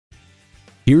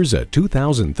Here's a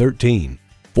 2013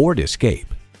 Ford Escape.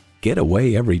 Get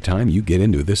away every time you get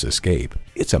into this Escape.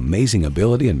 Its amazing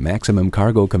ability and maximum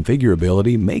cargo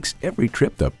configurability makes every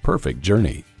trip the perfect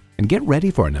journey. And get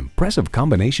ready for an impressive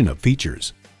combination of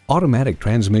features: automatic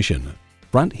transmission,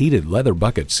 front heated leather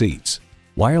bucket seats,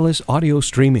 wireless audio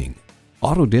streaming,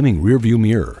 auto-dimming rearview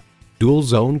mirror,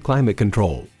 dual-zone climate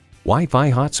control,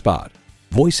 Wi-Fi hotspot,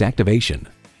 voice activation,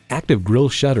 active grille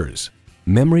shutters,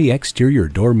 memory exterior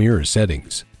door mirror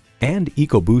settings, and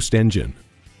EcoBoost engine.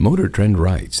 Motor Trend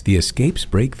writes, the Escape's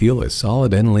brake feel is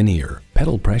solid and linear.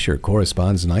 Pedal pressure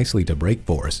corresponds nicely to brake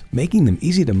force, making them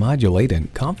easy to modulate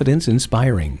and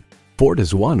confidence-inspiring. Ford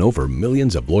has won over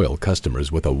millions of loyal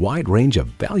customers with a wide range of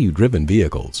value-driven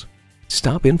vehicles.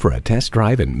 Stop in for a test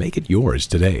drive and make it yours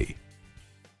today.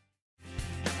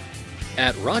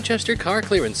 At Rochester Car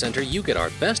Clearance Center, you get our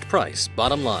best price,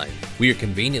 bottom line. We are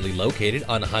conveniently located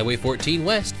on Highway 14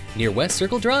 West, near West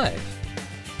Circle Drive.